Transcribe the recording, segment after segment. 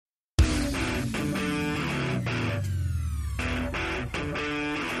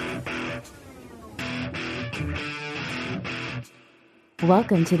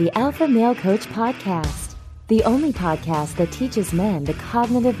Welcome to the Alpha Male Coach Podcast, the only podcast that teaches men the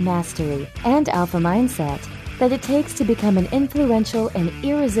cognitive mastery and alpha mindset that it takes to become an influential and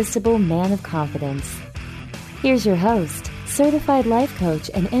irresistible man of confidence. Here's your host, certified life coach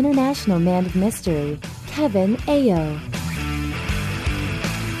and international man of mystery, Kevin Ayo.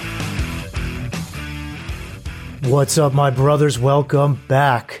 What's up, my brothers? Welcome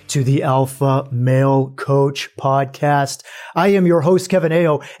back to the Alpha Male Coach Podcast. I am your host, Kevin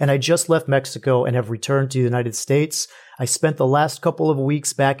Ayo, and I just left Mexico and have returned to the United States. I spent the last couple of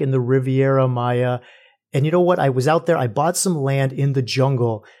weeks back in the Riviera Maya, and you know what? I was out there. I bought some land in the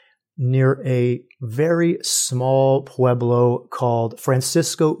jungle near a very small pueblo called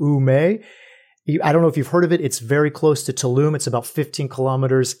Francisco Ume. I don't know if you've heard of it. It's very close to Tulum. It's about 15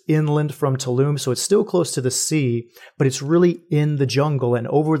 kilometers inland from Tulum. So it's still close to the sea, but it's really in the jungle. And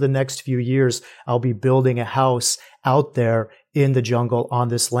over the next few years, I'll be building a house out there in the jungle on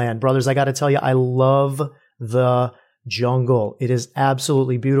this land. Brothers, I got to tell you, I love the jungle. It is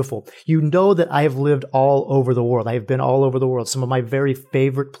absolutely beautiful. You know that I have lived all over the world. I have been all over the world. Some of my very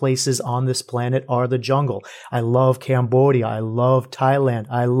favorite places on this planet are the jungle. I love Cambodia. I love Thailand.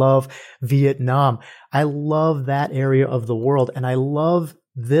 I love Vietnam. I love that area of the world. And I love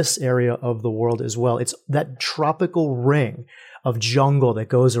this area of the world as well. It's that tropical ring of jungle that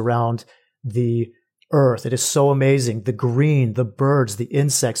goes around the earth. It is so amazing. The green, the birds, the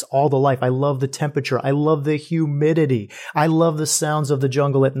insects, all the life. I love the temperature. I love the humidity. I love the sounds of the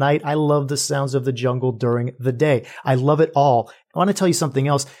jungle at night. I love the sounds of the jungle during the day. I love it all. I want to tell you something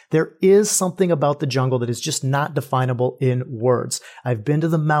else. There is something about the jungle that is just not definable in words. I've been to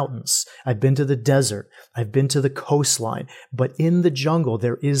the mountains. I've been to the desert. I've been to the coastline. But in the jungle,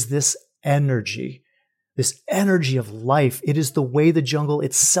 there is this energy of life. It is the way the jungle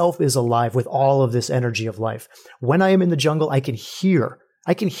itself is alive with all of this energy of life. When I am in the jungle, I can hear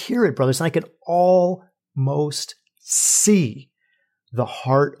it, brothers, and I can almost see the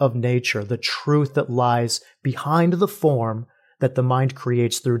heart of nature, the truth that lies behind the form that the mind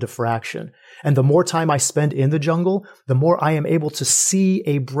creates through diffraction. And the more time I spend in the jungle, the more I am able to see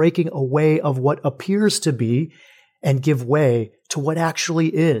a breaking away of what appears to be and give way to what actually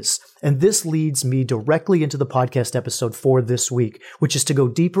is. And this leads me directly into the podcast episode for this week, which is to go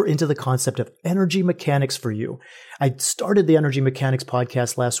deeper into the concept of energy mechanics for you. I started the Energy Mechanics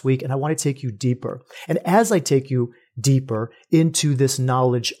podcast last week, and I want to take you deeper. And as I take you deeper into this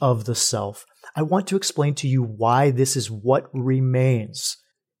knowledge of the self, I want to explain to you why this is what remains.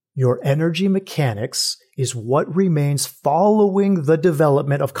 Your energy mechanics is what remains following the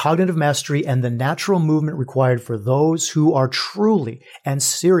development of cognitive mastery and the natural movement required for those who are truly and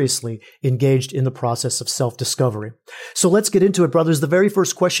seriously engaged in the process of self-discovery. So let's get into it, brothers. The very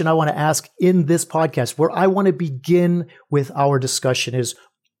first question I want to ask in this podcast, where I want to begin with our discussion, is,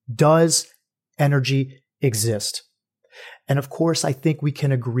 does energy exist? And of course, I think we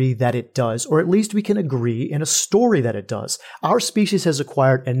can agree that it does, or at least we can agree in a story that it does. Our species has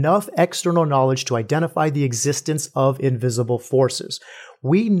acquired enough external knowledge to identify the existence of invisible forces.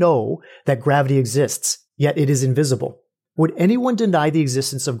 We know that gravity exists, yet it is invisible. Would anyone deny the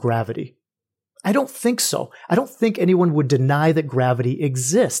existence of gravity? I don't think so. I don't think anyone would deny that gravity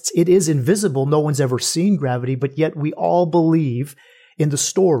exists. It is invisible. No one's ever seen gravity, but yet we all believe in the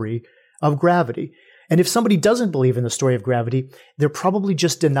story of gravity. And if somebody doesn't believe in the story of gravity, they're probably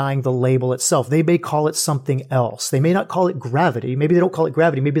just denying the label itself. They may call it something else. They may not call it gravity. Maybe they don't call it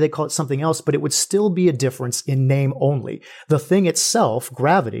gravity. Maybe they call it something else, but it would still be a difference in name only. The thing itself,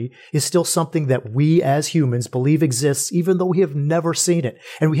 gravity, is still something that we as humans believe exists, even though we have never seen it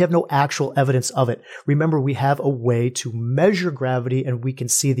and we have no actual evidence of it. Remember, we have a way to measure gravity and we can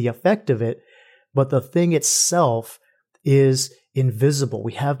see the effect of it, but the thing itself is invisible.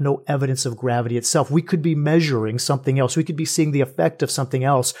 We have no evidence of gravity itself. We could be measuring something else. We could be seeing the effect of something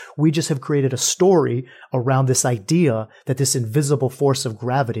else. We just have created a story around this idea that this invisible force of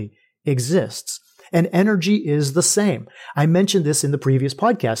gravity exists. And energy is the same. I mentioned this in the previous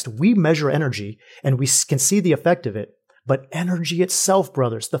podcast. We measure energy and we can see the effect of it, but energy itself,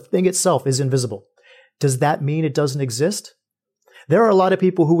 brothers, the thing itself, is invisible. Does that mean it doesn't exist? There are a lot of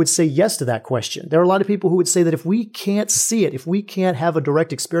people who would say yes to that question. There are a lot of people who would say that if we can't see it, if we can't have a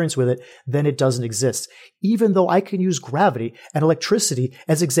direct experience with it, then it doesn't exist. Even though I can use gravity and electricity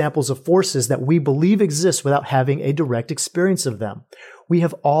as examples of forces that we believe exist without having a direct experience of them. We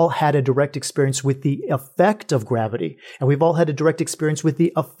have all had a direct experience with the effect of gravity, and we've all had a direct experience with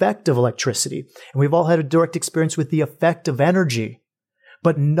the effect of electricity, and we've all had a direct experience with the effect of energy.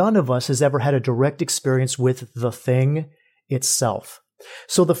 But none of us has ever had a direct experience with the thing itself.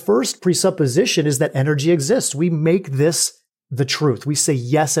 So the first presupposition is that energy exists. We make this the truth. We say,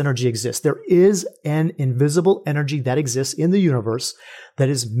 yes, energy exists. There is an invisible energy that exists in the universe that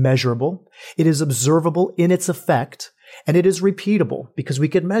is measurable. It is observable in its effect, and it is repeatable because we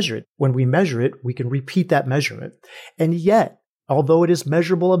can measure it. When we measure it, we can repeat that measurement. And yet, although it is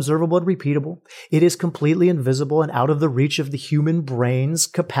measurable, observable, and repeatable, it is completely invisible and out of the reach of the human brain's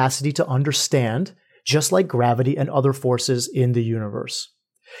capacity to understand, just like gravity and other forces in the universe.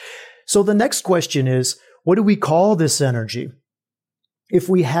 So the next question is, what do we call this energy? If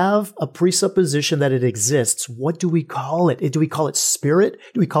we have a presupposition that it exists, what do we call it? Do we call it spirit?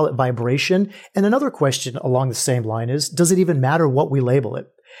 Do we call it vibration? And another question along the same line is, does it even matter what we label it?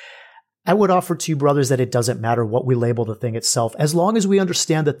 I would offer to you, brothers, that it doesn't matter what we label the thing itself, as long as we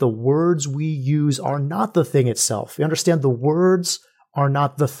understand that the words we use are not the thing itself. We understand the words are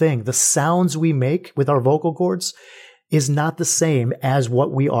not the thing. The sounds we make with our vocal cords is not the same as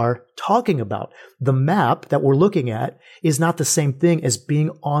what we are talking about. The map that we're looking at is not the same thing as being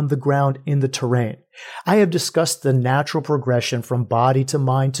on the ground in the terrain. I have discussed the natural progression from body to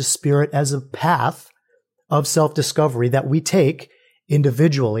mind to spirit as a path of self-discovery that we take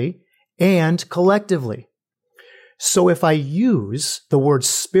individually and collectively. So if I use the word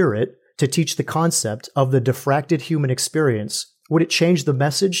spirit to teach the concept of the diffracted human experience, would it change the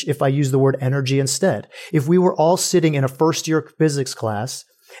message if I use the word energy instead? If we were all sitting in a first-year physics class,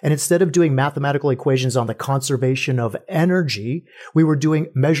 and instead of doing mathematical equations on the conservation of energy, we were doing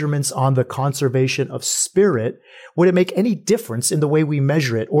measurements on the conservation of spirit, would it make any difference in the way we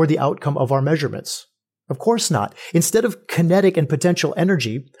measure it or the outcome of our measurements? Of course not. Instead of kinetic and potential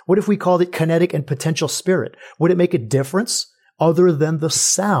energy, what if we called it kinetic and potential spirit? Would it make a difference other than the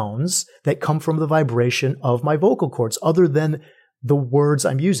sounds that come from the vibration of my vocal cords, other than the words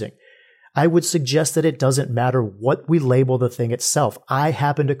I'm using? I would suggest that it doesn't matter what we label the thing itself. I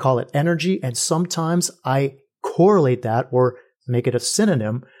happen to call it energy, and sometimes I correlate that or make it a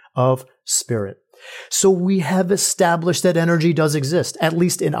synonym of spirit. So we have established that energy does exist, at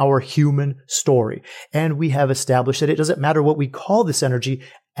least in our human story. And we have established that it doesn't matter what we call this energy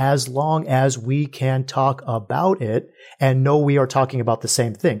as long as we can talk about it and know we are talking about the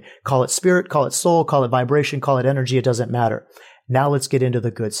same thing. Call it spirit, call it soul, call it vibration, call it energy, it doesn't matter. Now let's get into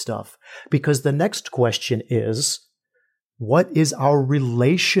the good stuff, because the next question is, what is our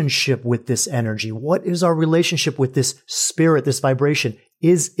relationship with this energy? What is our relationship with this spirit, this vibration?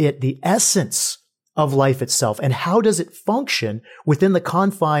 Is it the essence of life itself? And how does it function within the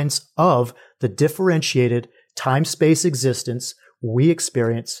confines of the differentiated time-space existence we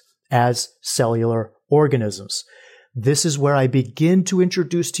experience as cellular organisms? This is where I begin to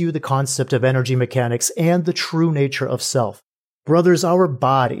introduce to you the concept of energy mechanics and the true nature of self. Brothers, our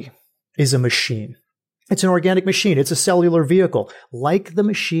body is a machine. It's an organic machine. It's a cellular vehicle, like the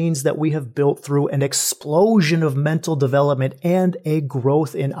machines that we have built through an explosion of mental development and a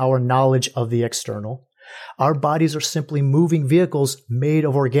growth in our knowledge of the external. Our bodies are simply moving vehicles made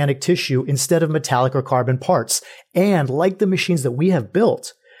of organic tissue instead of metallic or carbon parts. And like the machines that we have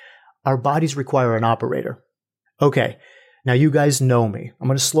built, our bodies require an operator. Okay, now you guys know me. I'm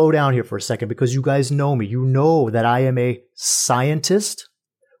going to slow down here for a second because you guys know me. You know that I am a scientist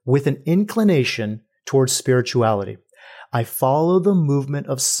with an inclination towards spirituality. I follow the movement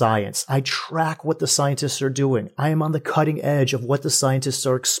of science. I track what the scientists are doing. I am on the cutting edge of what the scientists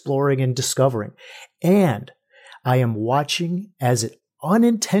are exploring and discovering. And I am watching as it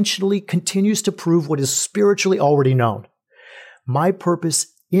unintentionally continues to prove what is spiritually already known. My purpose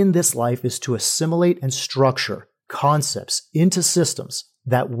in this life is to assimilate and structure concepts into systems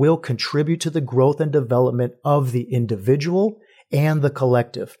that will contribute to the growth and development of the individual and the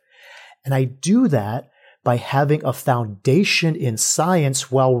collective. And I do that by having a foundation in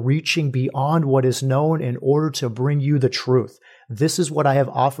science while reaching beyond what is known in order to bring you the truth. This is what I have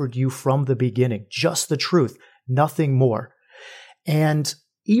offered you from the beginning, just the truth, nothing more. And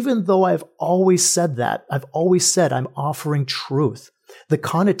even though I've always said that, I've always said I'm offering truth, the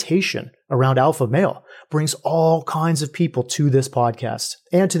connotation around alpha male brings all kinds of people to this podcast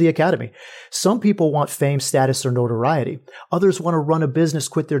and to the Academy. Some people want fame, status, or notoriety. Others want to run a business,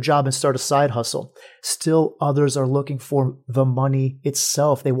 quit their job, and start a side hustle. Still others are looking for the money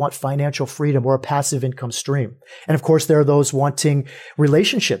itself. They want financial freedom or a passive income stream. And of course, there are those wanting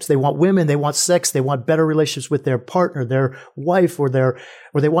relationships. They want women, they want sex, they want better relationships with their partner, their wife, or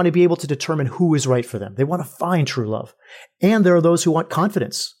they want to be able to determine who is right for them. They want to find true love. And there are those who want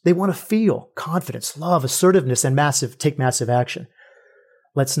confidence. They want to feel confidence, love, assertiveness, and take massive action.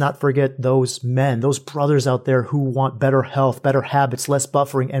 Let's not forget those men, those brothers out there who want better health, better habits, less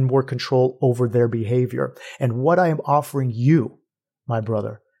buffering, and more control over their behavior. And what I am offering you, my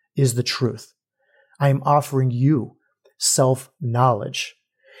brother, is the truth. I am offering you self-knowledge.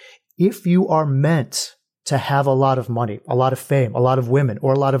 If you are meant to have a lot of money, a lot of fame, a lot of women,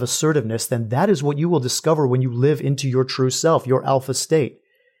 or a lot of assertiveness, then that is what you will discover when you live into your true self, your alpha state.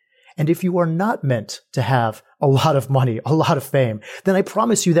 And if you are not meant to have a lot of money, a lot of fame, then I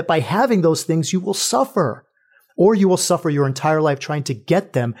promise you that by having those things, you will suffer. Or you will suffer your entire life trying to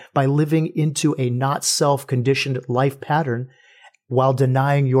get them by living into a not self-conditioned life pattern while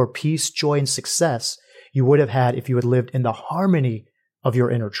denying your peace, joy, and success you would have had if you had lived in the harmony of your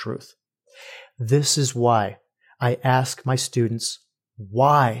inner truth. This is why I ask my students,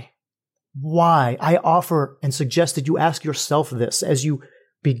 why? Why? I offer and suggest that you ask yourself this as you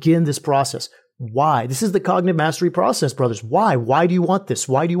begin this process. Why? This is the cognitive mastery process, brothers. Why? Why do you want this?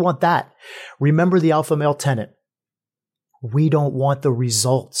 Why do you want that? Remember the alpha male tenet. We don't want the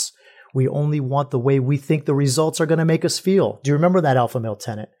results. We only want the way we think the results are going to make us feel. Do you remember that alpha male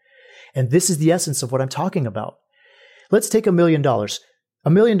tenet? And this is the essence of what I'm talking about. Let's take $1 million. $1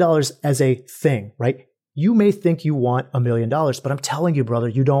 million as a thing, right? You may think you want $1 million, but I'm telling you, brother,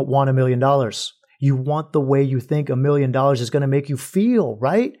 you don't want $1 million. You want the way you think $1 million is going to make you feel,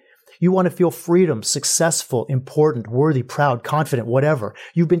 right? You want to feel freedom, successful, important, worthy, proud, confident, whatever.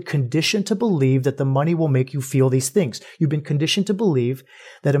 You've been conditioned to believe that the money will make you feel these things. You've been conditioned to believe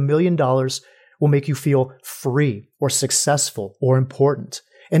that $1 million will make you feel free or successful or important.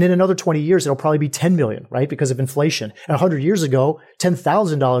 And in another 20 years, it'll probably be 10 million, right? Because of inflation. And 100 years ago,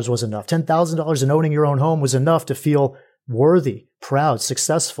 $10,000 was enough. $10,000 in owning your own home was enough to feel worthy, proud,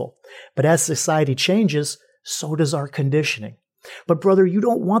 successful. But as society changes, so does our conditioning. But brother, you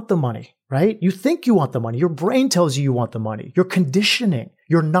don't want the money, right? You think you want the money. Your brain tells you you want the money. Your conditioning,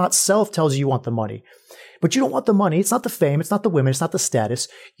 your not self tells you want the money. But you don't want the money. It's not the fame. It's not the women. It's not the status.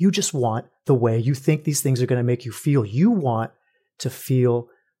 You just want the way you think these things are going to make you feel. You want to feel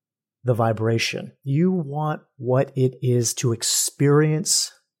the vibration. You want what it is to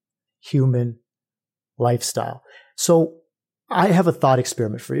experience human lifestyle. So I have a thought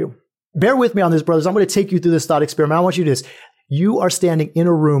experiment for you. Bear with me on this, brothers. I'm going to take you through this thought experiment. I want you to do this. You are standing in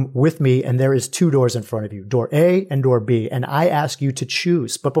a room with me, and there is 2 doors in front of you, door A and door B, and I ask you to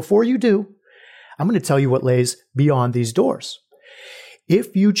choose. But before you do, I'm going to tell you what lays beyond these doors.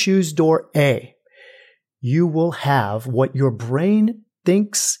 If you choose door A, you will have what your brain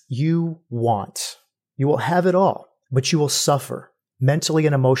thinks you want. You will have it all, but you will suffer mentally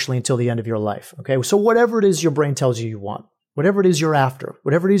and emotionally until the end of your life. Okay, so whatever it is your brain tells you you want, whatever it is you're after,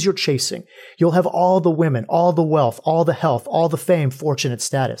 whatever it is you're chasing, you'll have all the women, all the wealth, all the health, all the fame, fortune, and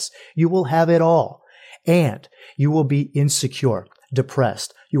status. You will have it all. And you will be insecure,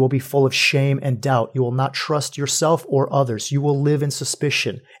 depressed. You will be full of shame and doubt. You will not trust yourself or others. You will live in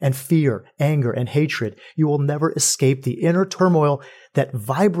suspicion and fear, anger, and hatred. You will never escape the inner turmoil that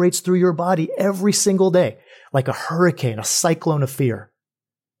vibrates through your body every single day, like a hurricane, a cyclone of fear.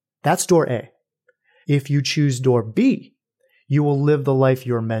 That's door A. If you choose door B, you will live the life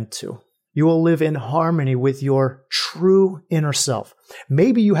you're meant to. You will live in harmony with your true inner self.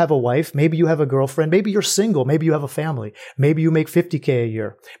 Maybe you have a wife. Maybe you have a girlfriend. Maybe you're single. Maybe you have a family. Maybe you make $50K a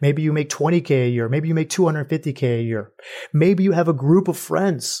year. Maybe you make $20K a year. Maybe you make $250K a year. Maybe you have a group of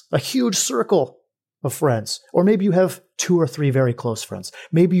friends, a huge circle of friends. Or maybe you have 2 or 3 very close friends.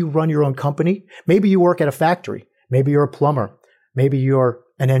 Maybe you run your own company. Maybe you work at a factory. Maybe you're a plumber. Maybe you're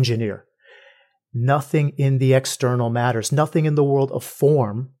an engineer. Nothing in the external matters. Nothing in the world of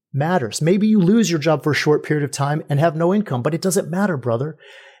form matters. Maybe you lose your job for a short period of time and have no income, but it doesn't matter, brother.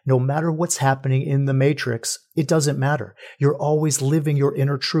 No matter what's happening in the matrix, it doesn't matter. You're always living your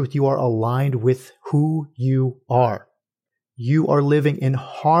inner truth. You are aligned with who you are. You are living in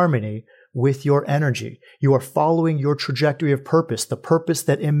harmony with your energy. You are following your trajectory of purpose, the purpose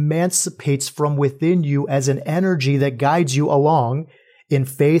that emancipates from within you as an energy that guides you along in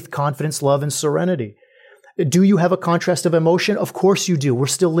faith, confidence, love, and serenity. Do you have a contrast of emotion? Of course you do. We're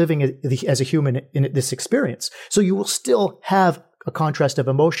still living as a human in this experience. So you will still have a contrast of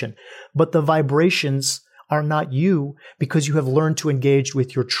emotion, but the vibrations are not you because you have learned to engage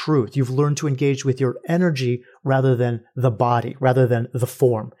with your truth. You've learned to engage with your energy rather than the body, rather than the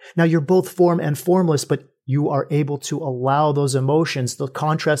form. Now you're both form and formless, but you are able to allow those emotions, the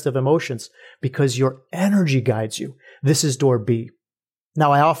contrast of emotions, because your energy guides you. This is door B.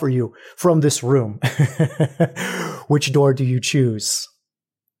 Now I offer you from this room, which door do you choose?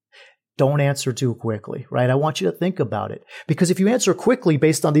 Don't answer too quickly, right? I want you to think about it. Because if you answer quickly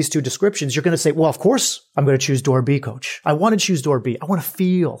based on these 2 descriptions, you're going to say, well, of course, I'm going to choose door B, coach. I want to choose door B. I want to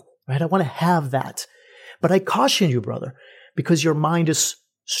feel, right? I want to have that. But I caution you, brother, because your mind is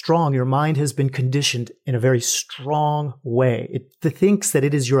strong. Your mind has been conditioned in a very strong way. It thinks that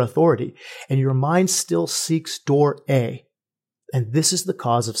it is your authority, and your mind still seeks door A. And this is the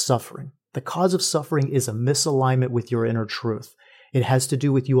cause of suffering. The cause of suffering is a misalignment with your inner truth. It has to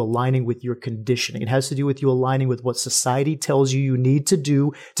do with you aligning with your conditioning. It has to do with you aligning with what society tells you need to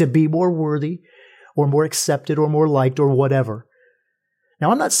do to be more worthy or more accepted or more liked or whatever. Now,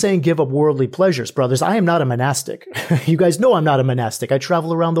 I'm not saying give up worldly pleasures, brothers. I am not a monastic. You guys know I'm not a monastic. I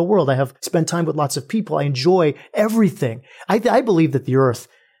travel around the world. I have spent time with lots of people. I enjoy everything. I believe that the earth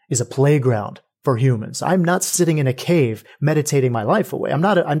is a playground for humans. I'm not sitting in a cave meditating my life away. I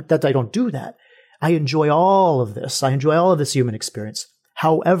don't do that. I enjoy all of this. I enjoy all of this human experience.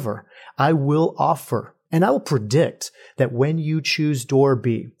 However, I will offer and I will predict that when you choose door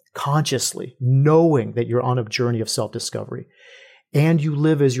B, consciously, knowing that you're on a journey of self-discovery, and you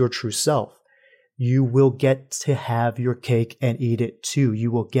live as your true self, you will get to have your cake and eat it too.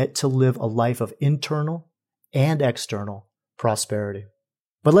 You will get to live a life of internal and external prosperity.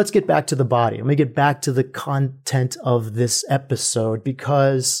 But let's get back to the body. Let me get back to the content of this episode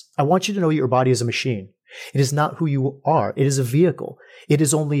because I want you to know your body is a machine. It is not who you are. It is a vehicle. It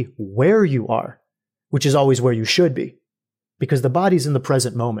is only where you are, which is always where you should be, because the body is in the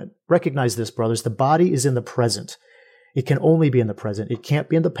present moment. Recognize this, brothers. The body is in the present. It can only be in the present. It can't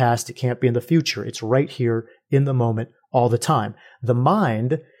be in the past. It can't be in the future. It's right here in the moment all the time. The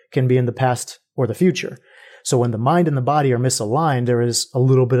mind can be in the past or the future. So when the mind and the body are misaligned, there is a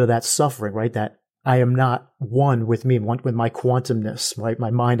little bit of that suffering, right? That I am not one with me, one with my quantumness, right?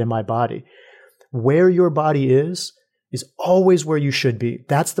 My mind and my body. Where your body is always where you should be.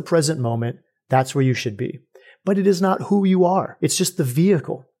 That's the present moment. That's where you should be. But it is not who you are. It's just the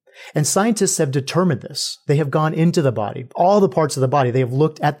vehicle. And scientists have determined this. They have gone into the body, all the parts of the body. They have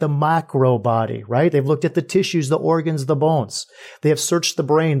looked at the macro body, right? They've looked at the tissues, the organs, the bones. They have searched the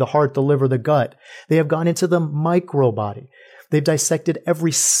brain, the heart, the liver, the gut. They have gone into the micro body. They've dissected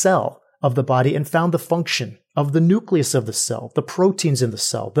every cell of the body and found the function of the nucleus of the cell, the proteins in the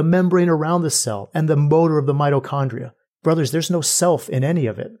cell, the membrane around the cell, and the motor of the mitochondria. Brothers, there's no self in any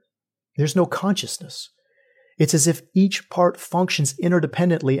of it. There's no consciousness. It's as if each part functions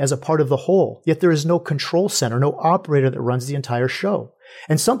interdependently as a part of the whole, yet there is no control center, no operator that runs the entire show.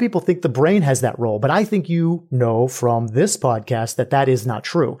 And some people think the brain has that role, but I think you know from this podcast that that is not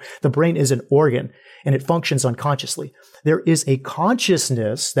true. The brain is an organ and it functions unconsciously. There is a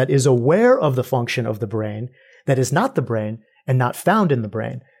consciousness that is aware of the function of the brain that is not the brain and not found in the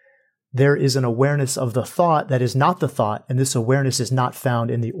brain. There is an awareness of the thought that is not the thought, and this awareness is not found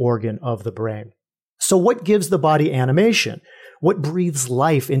in the organ of the brain. So what gives the body animation? What breathes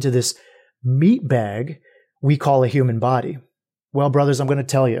life into this meat bag we call a human body? Well, brothers, I'm going to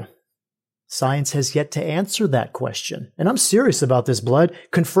tell you. Science has yet to answer that question. And I'm serious about this, blood.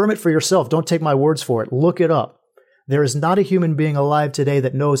 Confirm it for yourself. Don't take my words for it. Look it up. There is not a human being alive today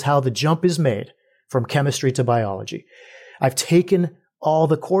that knows how the jump is made from chemistry to biology. I've taken all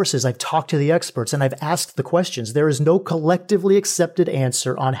the courses. I've talked to the experts and I've asked the questions. There is no collectively accepted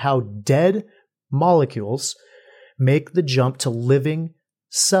answer on how dead molecules make the jump to living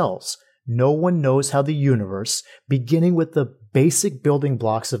cells. No one knows how the universe, beginning with the basic building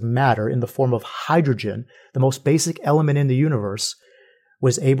blocks of matter in the form of hydrogen, the most basic element in the universe,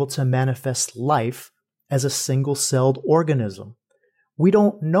 was able to manifest life as a single-celled organism. We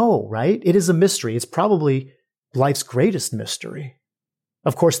don't know, right? It is a mystery. It's probably life's greatest mystery.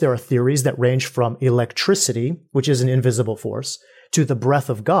 Of course, there are theories that range from electricity, which is an invisible force, to the breath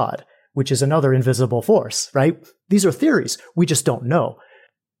of God, which is another invisible force, right? These are theories. We just don't know.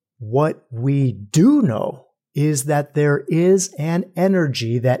 What we do know is that there is an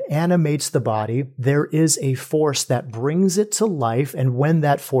energy that animates the body. There is a force that brings it to life. And when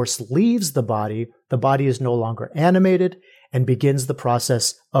that force leaves the body is no longer animated and begins the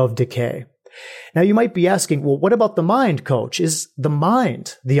process of decay. Now, you might be asking, well, what about the mind, coach? Is the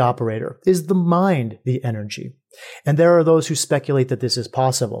mind the operator? Is the mind the energy? And there are those who speculate that this is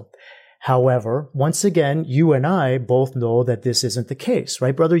possible. However, once again, you and I both know that this isn't the case,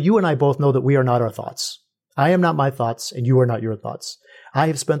 right, brother? You and I both know that we are not our thoughts. I am not my thoughts, and you are not your thoughts. I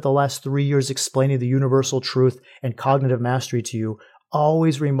have spent the last 3 years explaining the universal truth and cognitive mastery to you,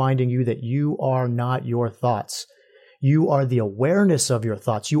 always reminding you that you are not your thoughts. You are the awareness of your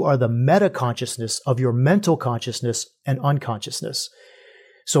thoughts. You are the meta-consciousness of your mental consciousness and unconsciousness.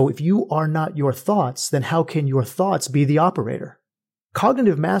 So if you are not your thoughts, then how can your thoughts be the operator?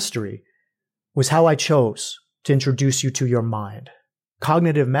 Cognitive mastery was how I chose to introduce you to your mind.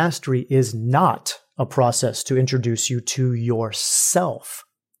 Cognitive mastery is not a process to introduce you to yourself.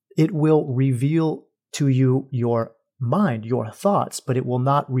 It will reveal to you your mind, your thoughts, but it will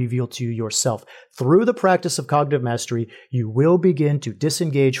not reveal to you yourself. Through the practice of cognitive mastery, you will begin to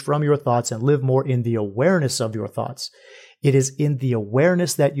disengage from your thoughts and live more in the awareness of your thoughts. It is in the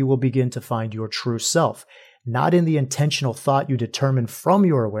awareness that you will begin to find your true self, not in the intentional thought you determine from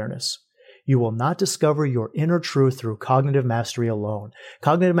your awareness. You will not discover your inner truth through cognitive mastery alone.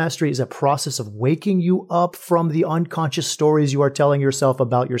 Cognitive mastery is a process of waking you up from the unconscious stories you are telling yourself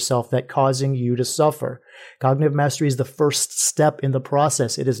about yourself that causing you to suffer. Cognitive mastery is the first step in the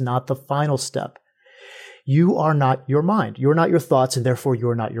process. It is not the final step. You are not your mind. You are not your thoughts, and therefore you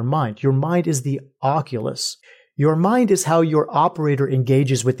are not your mind. Your mind is the oculus. Your mind is how your operator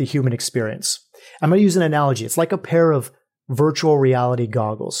engages with the human experience. I'm going to use an analogy. It's like a pair of virtual reality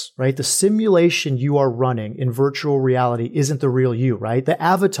goggles, right? The simulation you are running in virtual reality isn't the real you, right? The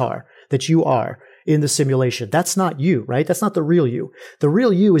avatar that you are in the simulation, that's not you, right? That's not the real you. The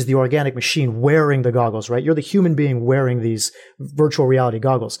real you is the organic machine wearing the goggles, right? You're the human being wearing these virtual reality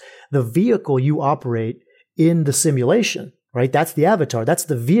goggles. The vehicle you operate in the simulation, right? That's the avatar. That's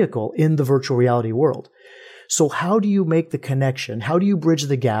the vehicle in the virtual reality world. So how do you make the connection? How do you bridge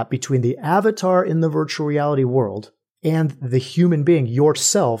the gap between the avatar in the virtual reality world and the human being,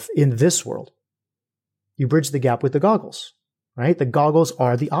 yourself, in this world? You bridge the gap with the goggles, right? The goggles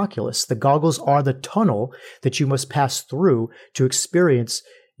are the oculus. The goggles are the tunnel that you must pass through to experience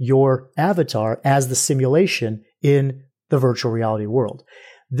your avatar as the simulation in the virtual reality world.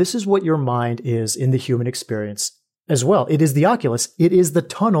 This is what your mind is in the human experience as well. It is the oculus. It is the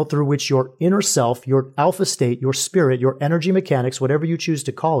tunnel through which your inner self, your alpha state, your spirit, your energy mechanics, whatever you choose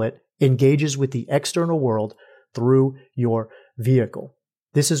to call it, engages with the external world through your vehicle.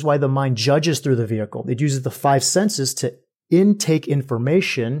 This is why the mind judges through the vehicle. It uses the five senses to intake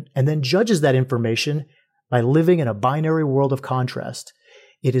information and then judges that information by living in a binary world of contrast.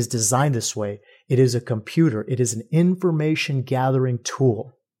 It is designed this way. It is a computer. It is an information gathering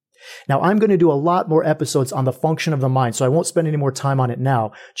tool. Now, I'm going to do a lot more episodes on the function of the mind, so I won't spend any more time on it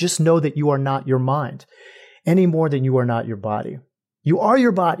now. Just know that you are not your mind any more than you are not your body. You are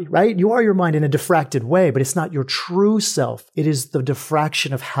your body, right? You are your mind in a diffracted way, but it's not your true self. It is the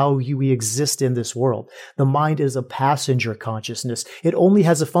diffraction of how we exist in this world. The mind is a passenger consciousness. It only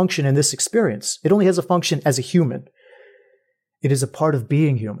has a function in this experience. It only has a function as a human. It is a part of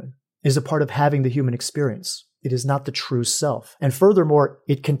being human. It is a part of having the human experience. It is not the true self. And furthermore,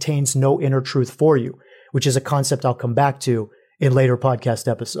 it contains no inner truth for you, which is a concept I'll come back to in later podcast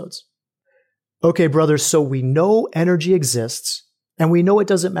episodes. Okay, brothers, so we know energy exists. And we know it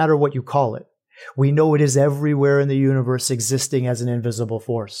doesn't matter what you call it. We know it is everywhere in the universe existing as an invisible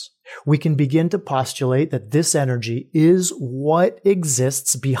force. We can begin to postulate that this energy is what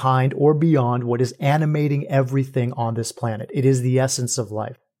exists behind or beyond what is animating everything on this planet. It is the essence of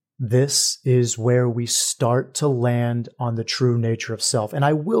life. This is where we start to land on the true nature of self. And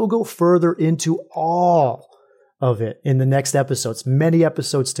I will go further into all of it in the next episodes, many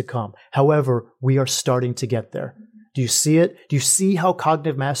episodes to come. However, we are starting to get there. Do you see it? Do you see how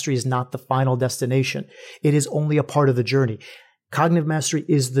cognitive mastery is not the final destination? It is only a part of the journey. Cognitive mastery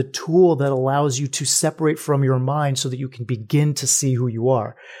is the tool that allows you to separate from your mind so that you can begin to see who you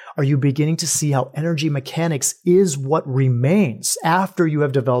are. Are you beginning to see how energy mechanics is what remains after you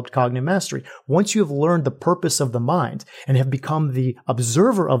have developed cognitive mastery? Once you have learned the purpose of the mind and have become the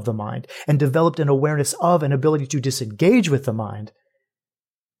observer of the mind and developed an awareness of an ability to disengage with the mind,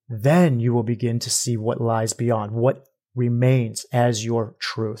 then you will begin to see what lies beyond, what remains as your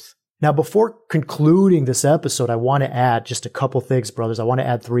truth. Now, before concluding this episode, I want to add just a couple things, brothers. I want to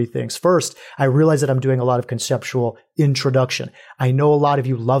add 3 things. First, I realize that I'm doing a lot of conceptual introduction. I know a lot of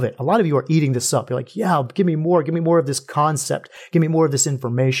you love it. A lot of you are eating this up. You're like, yeah, give me more of this concept. Give me more of this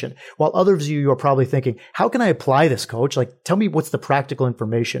information. While others of you are probably thinking, how can I apply this, coach? Like, tell me what's the practical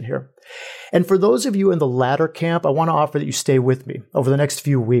information here. And for those of you in the latter camp, I want to offer that you stay with me over the next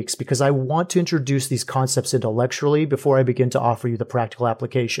few weeks because I want to introduce these concepts intellectually before I begin to offer you the practical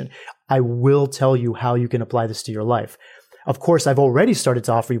application. I will tell you how you can apply this to your life. Of course, I've already started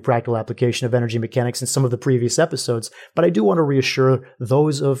to offer you practical application of energy mechanics in some of the previous episodes, but I do want to reassure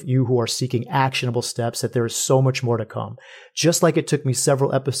those of you who are seeking actionable steps that there is so much more to come. Just like it took me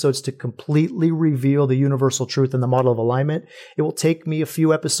several episodes to completely reveal the universal truth in the model of alignment, it will take me a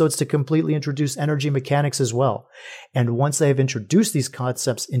few episodes to completely introduce energy mechanics as well. And once I have introduced these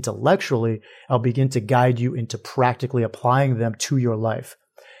concepts intellectually, I'll begin to guide you into practically applying them to your life.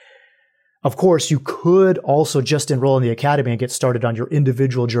 Of course, you could also just enroll in the academy and get started on your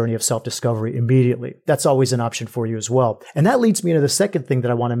individual journey of self-discovery immediately. That's always an option for you as well. And that leads me into the second thing that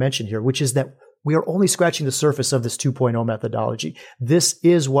I want to mention here, which is that We are only scratching the surface of this 2.0 methodology. This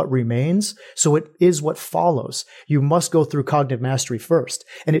is what remains, so it is what follows. You must go through cognitive mastery first.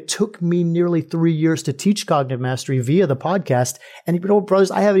 And it took me nearly 3 years to teach cognitive mastery via the podcast. And you know,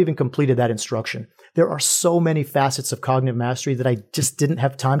 brothers, I haven't even completed that instruction. There are so many facets of cognitive mastery that I just didn't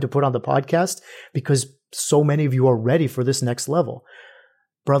have time to put on the podcast because so many of you are ready for this next level.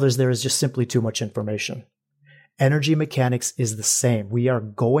 Brothers, there is just simply too much information. Energy mechanics is the same. We are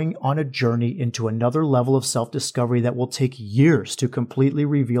going on a journey into another level of self-discovery that will take years to completely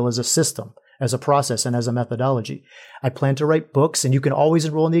reveal as a system, as a process, and as a methodology. I plan to write books, and you can always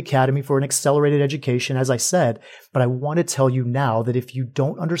enroll in the Academy for an accelerated education, as I said, but I want to tell you now that if you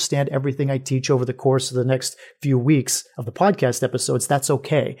don't understand everything I teach over the course of the next few weeks of the podcast episodes, that's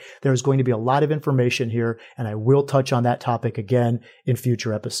okay. There's going to be a lot of information here, and I will touch on that topic again in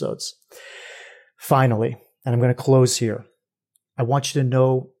future episodes. Finally, and I'm going to close here, I want you to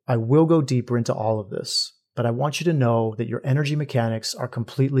know I will go deeper into all of this, but I want you to know that your energy mechanics are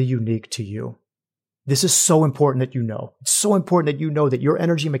completely unique to you. This is so important that you know. It's so important that you know that your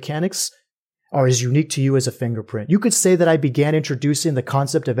energy mechanics are as unique to you as a fingerprint. You could say that I began introducing the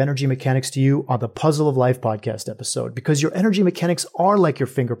concept of energy mechanics to you on the Puzzle of Life podcast episode, because your energy mechanics are like your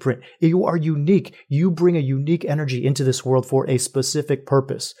fingerprint. You are unique. You bring a unique energy into this world for a specific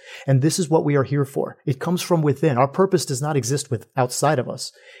purpose. And this is what we are here for. It comes from within. Our purpose does not exist outside of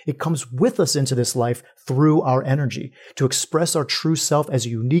us. It comes with us into this life through our energy, to express our true self as a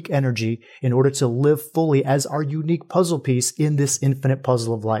unique energy in order to live fully as our unique puzzle piece in this infinite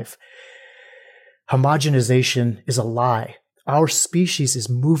puzzle of life. Homogenization is a lie. Our species is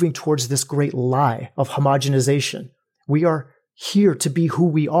moving towards this great lie of homogenization. We are here to be who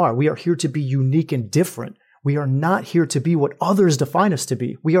we are. We are here to be unique and different. We are not here to be what others define us to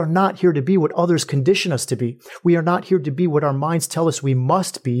be. We are not here to be what others condition us to be. We are not here to be what our minds tell us we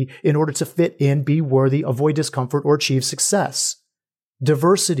must be in order to fit in, be worthy, avoid discomfort, or achieve success.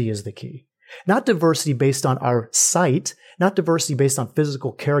 Diversity is the key. Not diversity based on our sight, not diversity based on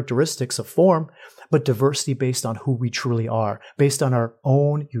physical characteristics of form, but diversity based on who we truly are, based on our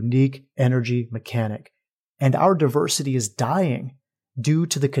own unique energy mechanic. And our diversity is dying due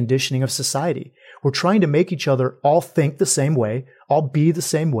to the conditioning of society. We're trying to make each other all think the same way, all be the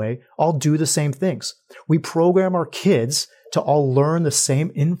same way, all do the same things. We program our kids to all learn the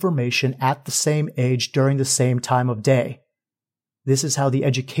same information at the same age during the same time of day. This is how the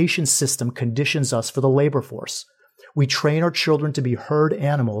education system conditions us for the labor force. We train our children to be herd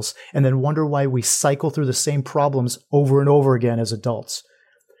animals and then wonder why we cycle through the same problems over and over again as adults.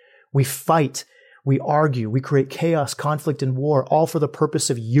 We fight, we argue, we create chaos, conflict, and war, all for the purpose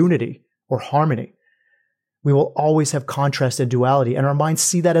of unity or harmony. We will always have contrast and duality, and our minds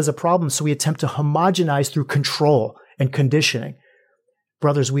see that as a problem, so we attempt to homogenize through control and conditioning.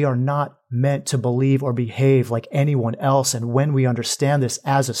 Brothers, we are not meant to believe or behave like anyone else, and when we understand this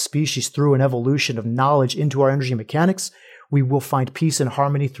as a species through an evolution of knowledge into our energy mechanics, we will find peace and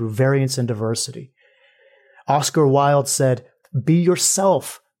harmony through variance and diversity. Oscar Wilde said, "Be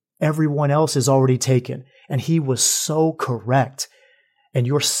yourself. Everyone else is already taken." And he was so correct. And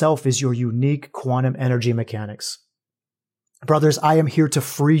yourself is your unique quantum energy mechanics. Brothers, I am here to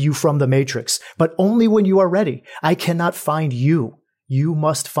free you from the matrix, but only when you are ready. I cannot find you. You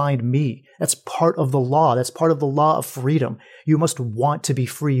must find me. That's part of the law. That's part of the law of freedom. You must want to be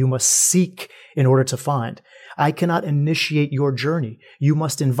free. You must seek in order to find. I cannot initiate your journey. You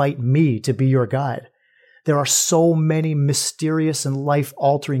must invite me to be your guide. There are so many mysterious and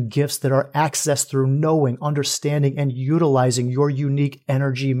life-altering gifts that are accessed through knowing, understanding, and utilizing your unique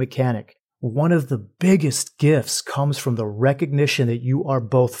energy mechanic. One of the biggest gifts comes from the recognition that you are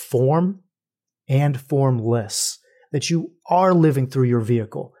both form and formless, that you are living through your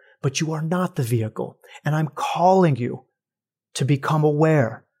vehicle, but you are not the vehicle. And I'm calling you to become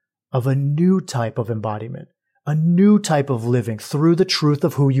aware of a new type of embodiment, a new type of living through the truth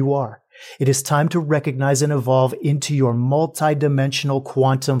of who you are. It is time to recognize and evolve into your multidimensional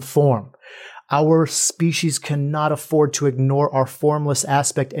quantum form. Our species cannot afford to ignore our formless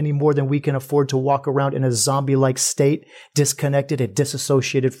aspect any more than we can afford to walk around in a zombie-like state, disconnected and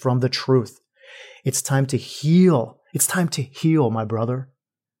disassociated from the truth. It's time to heal. It's time to heal, my brother.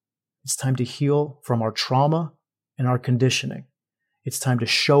 It's time to heal from our trauma and our conditioning. It's time to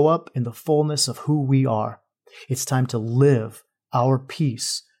show up in the fullness of who we are. It's time to live our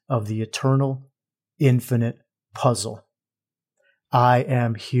piece of the eternal, infinite puzzle. I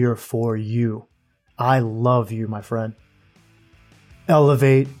am here for you. I love you, my friend.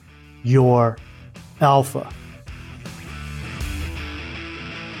 Elevate your alpha.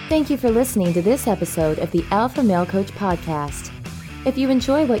 Thank you for listening to this episode of the Alpha Male Coach Podcast. If you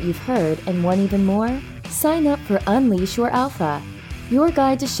enjoy what you've heard and want even more, sign up for Unleash Your Alpha, your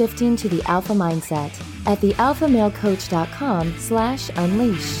guide to shifting to the alpha mindset at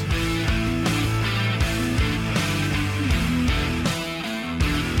thealphamalecoach.com/unleash.